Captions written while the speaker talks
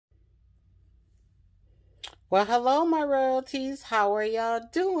Well, hello, my royalties. How are y'all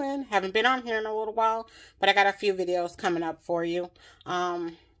doing? Haven't been on here in a little while, but I got a few videos coming up for you.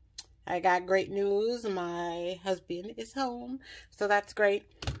 Um, I got great news. My husband is home, so that's great.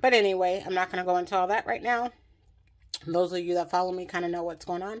 But anyway, I'm not going to go into all that right now. Those of you that follow me kind of know what's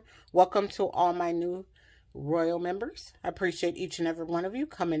going on. Welcome to all my new royal members. I appreciate each and every one of you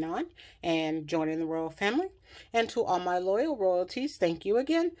coming on and joining the royal family. And to all my loyal royalties, thank you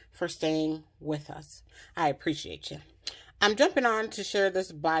again for staying with us. I appreciate you. I'm jumping on to share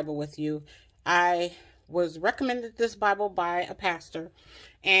this Bible with you. I was recommended this Bible by a pastor,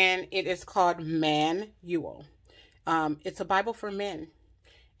 and it is called Manual. It's a Bible for men,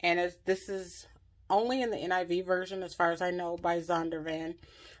 and this is only in the NIV version, as far as I know, by Zondervan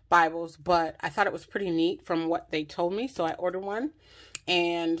Bibles, but I thought it was pretty neat from what they told me, so I ordered one,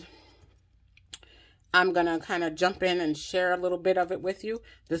 and I'm going to kind of jump in and share a little bit of it with you.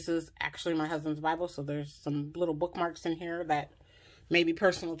 This is actually my husband's Bible, so there's some little bookmarks in here that may be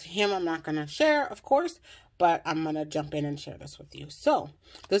personal to him. I'm not going to share, of course, but I'm going to jump in and share this with you. So,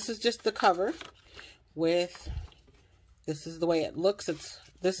 this is just the cover with, this is the way it looks.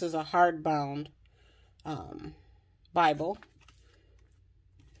 This is a hardbound Bible.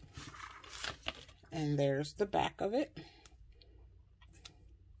 And there's the back of it.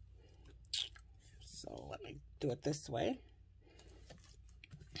 So let me do it this way.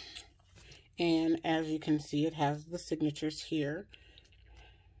 And as you can see, it has the signatures here.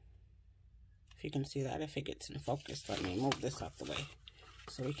 If you can see that, if it gets in focus, let me move this out the way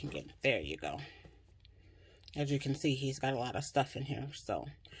so we can get, there you go. As you can see, he's got a lot of stuff in here, so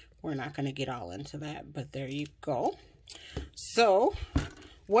we're not going to get all into that, but there you go. So,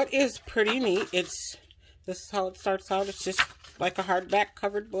 what is pretty neat, this is how it starts out. It's just like a hardback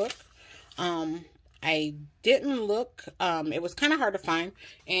covered book. I didn't look, it was kind of hard to find,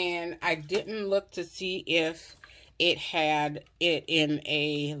 and I didn't look to see if it had it in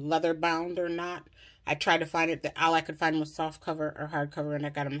a leather bound or not. I tried to find it, all I could find was soft cover or hardcover, and I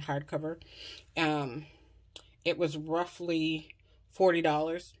got them hardcover. It was roughly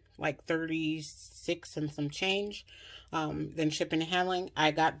 $40, like $36 and some change. Then shipping and handling.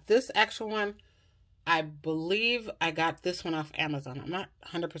 I got this actual one. I believe I got this one off Amazon. I'm not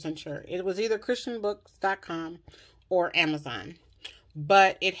 100% sure. It was either christianbooks.com or Amazon.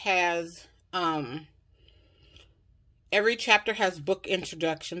 But it has, every chapter has book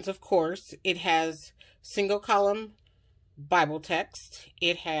introductions, of course. It has single column Bible text.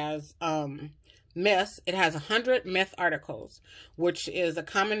 It has, myths. It has 100 myth articles, which is a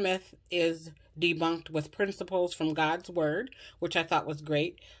common myth is debunked with principles from God's word, which I thought was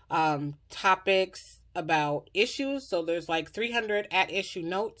great. Topics about issues. So there's like 300 at issue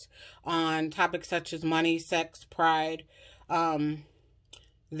notes on topics such as money, sex, pride.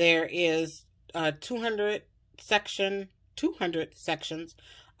 There is 200 sections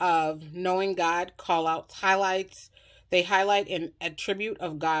of knowing God, call outs, highlights. They highlight an attribute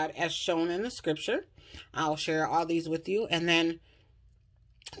of God as shown in the scripture. I'll share all these with you. And then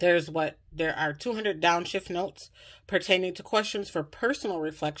there are 200 downshift notes pertaining to questions for personal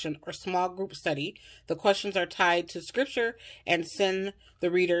reflection or small group study. The questions are tied to scripture and send the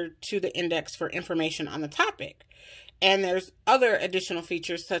reader to the index for information on the topic. And there's other additional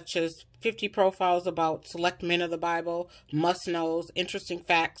features such as 50 profiles about select men of the Bible, must-knows, interesting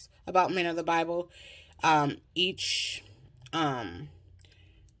facts about men of the Bible. Each of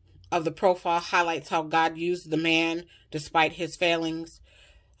the profile highlights how God used the man despite his failings.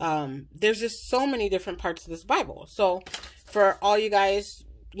 There's just so many different parts of this Bible. So for all you guys,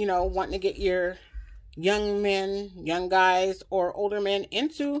 wanting to get your young men, young guys, or older men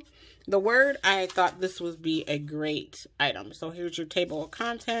into the word, I thought this would be a great item. So here's your table of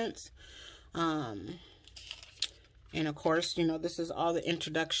contents. And of course, this is all the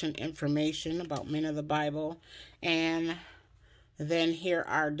introduction information about men of the Bible. And then here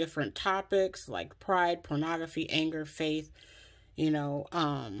are different topics like pride, pornography, anger, faith,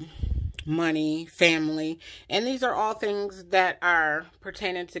 money, family. And these are all things that are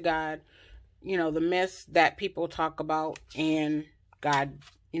pertaining to God, the myths that people talk about, and God,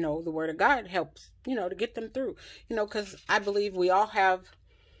 the word of God helps, to get them through, because I believe we all have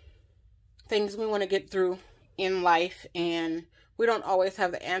things we want to get through in life, and we don't always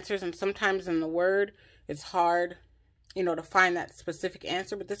have the answers, and sometimes in the word it's hard to find that specific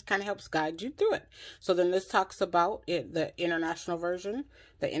answer, but this kind of helps guide you through it. So then this talks about it, the international version,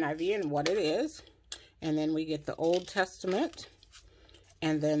 the NIV, and what it is. And then we get the Old Testament,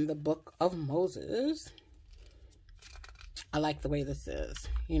 and then the Book of Moses. I like the way this is,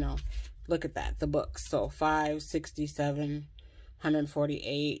 look at that, the books. So 5, 67,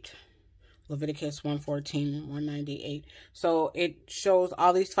 148, Leviticus 114, 198. So it shows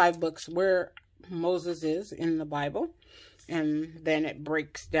all these 5 books where Moses is in the Bible. And then it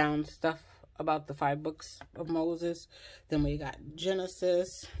breaks down stuff about the 5 books of Moses. Then we got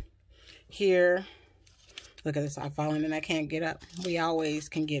Genesis here. Look at this. I've fallen and I can't get up. We always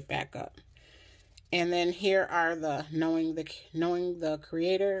can get back up. And then here are the knowing the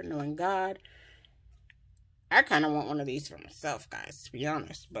Creator, knowing God. I kind of want one of these for myself, guys, to be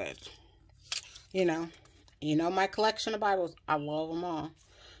honest. But, you know my collection of Bibles. I love them all.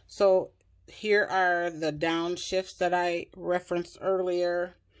 So here are the downshifts that I referenced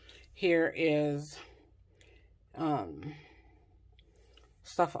earlier. Here is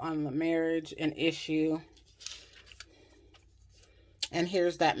stuff on the marriage and issue. And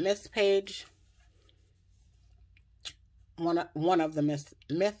here's that myth page. One of the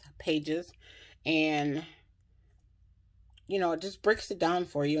myth pages. And, it just breaks it down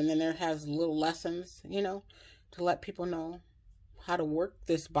for you. And then there has little lessons, to let people know how to work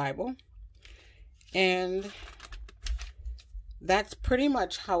this Bible. And that's pretty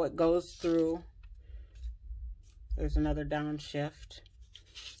much how it goes through. There's another downshift.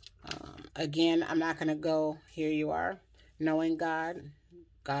 Again, I'm not going to go. Here you are. Knowing God,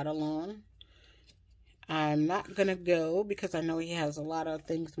 God alone. I'm not going to go because I know he has a lot of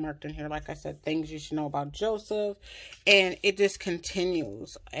things marked in here. Like I said, things you should know about Joseph. And it just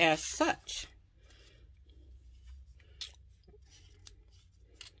continues as such.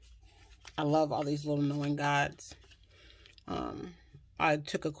 I love all these little knowing gods. I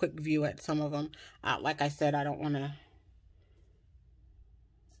took a quick view at some of them. Like I said, I don't want to,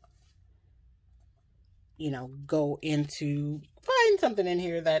 go into, find something in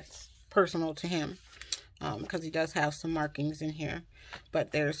here that's personal to him. Because he does have some markings in here.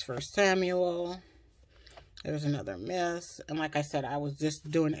 But there's 1 Samuel. There's another myth. And like I said, I was just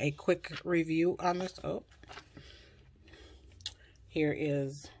doing a quick review on this. Oh. Here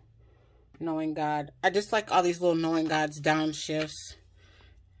is knowing God. I just like all these little knowing God's downshifts.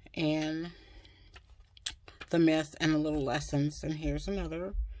 And the myth and the little lessons. And here's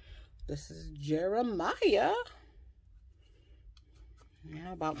another. This is Jeremiah.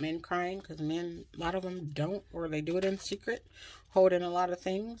 About men crying, because men, a lot of them don't, or they do it in secret, holding a lot of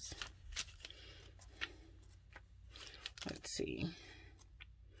things. Let's see.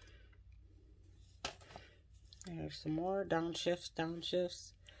 There's some more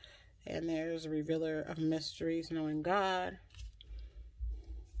downshifts. And there's a revealer of mysteries, knowing God.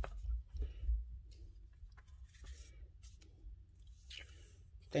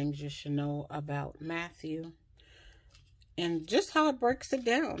 Things you should know about Matthew. And just how it breaks it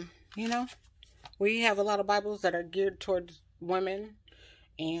down, We have a lot of Bibles that are geared towards women.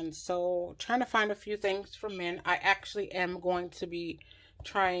 And so trying to find a few things for men. I actually am going to be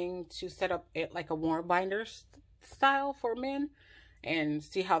trying to set up it like a war binder style for men. And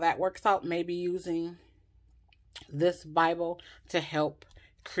see how that works out. Maybe using this Bible to help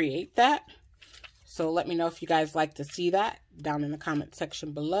create that. So let me know if you guys like to see that down in the comment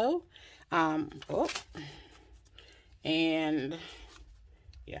section below. And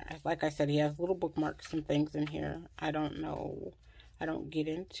yeah, like I said, he has little bookmarks and things in here. I don't know. I don't get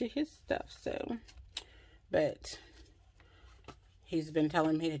into his stuff, so. But he's been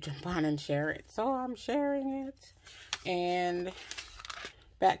telling me to jump on and share it. So I'm sharing it. And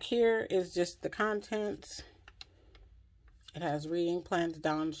back here is just the contents. It has reading plans,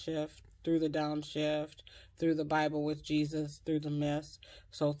 downshift, through the downshift, through the Bible with Jesus, through the myths.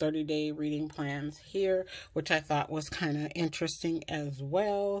 So 30-day reading plans here, which I thought was kind of interesting as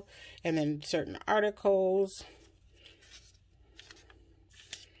well. And then certain articles.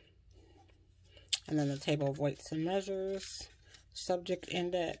 And then the table of weights and measures, subject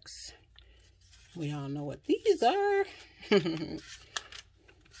index. We all know what these are.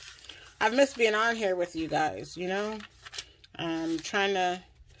 I've missed being on here with you guys, I'm trying to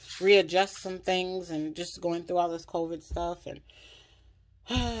readjust some things and just going through all this COVID stuff. And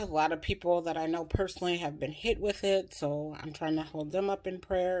a lot of people that I know personally have been hit with it. So I'm trying to hold them up in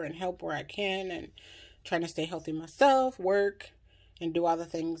prayer and help where I can. And trying to stay healthy myself, work, and do all the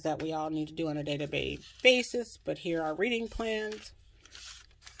things that we all need to do on a day-to-day basis. But here are reading plans.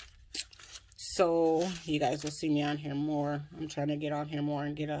 So you guys will see me on here more. I'm trying to get on here more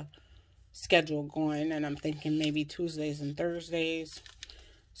and get a schedule going. And I'm thinking maybe Tuesdays and Thursdays.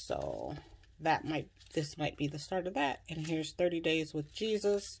 So this might be the start of that. And here's 30 Days with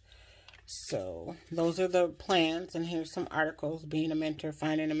Jesus. So those are the plans. And here's some articles: being a mentor,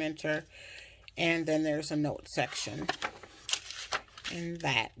 finding a mentor. And then there's a note section. And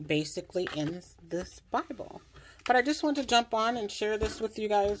that basically ends this Bible. But I just want to jump on and share this with you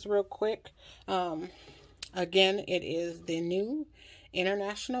guys real quick. Again, it is the New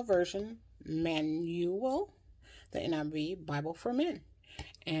International Version Manual, the NIV Bible for Men.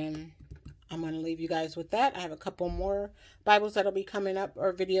 And I'm going to leave you guys with that. I have a couple more Bibles that'll be coming up,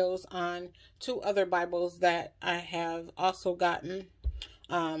 or videos on 2 other Bibles that I have also gotten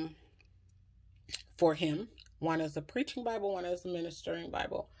for him. One is a preaching Bible, one is a ministering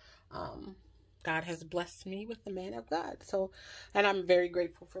Bible. God has blessed me with the man of God. So, and I'm very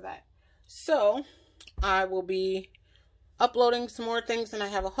grateful for that. So, I will be uploading some more things, and I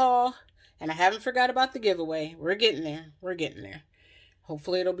have a haul, and I haven't forgot about the giveaway. We're getting there. We're getting there.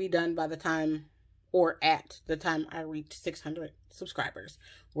 Hopefully it'll be done by the time, or at the time I reach 600 subscribers.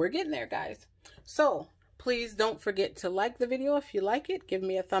 We're getting there, guys. So, please don't forget to like the video if you like it. Give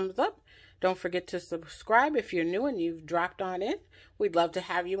me a thumbs up. Don't forget to subscribe if you're new and you've dropped on in. We'd love to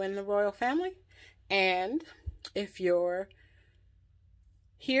have you in the royal family. And if you're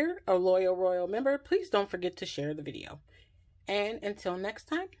here, a loyal royal member, please don't forget to share the video. And until next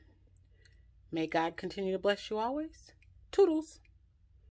time, may God continue to bless you always. Toodles.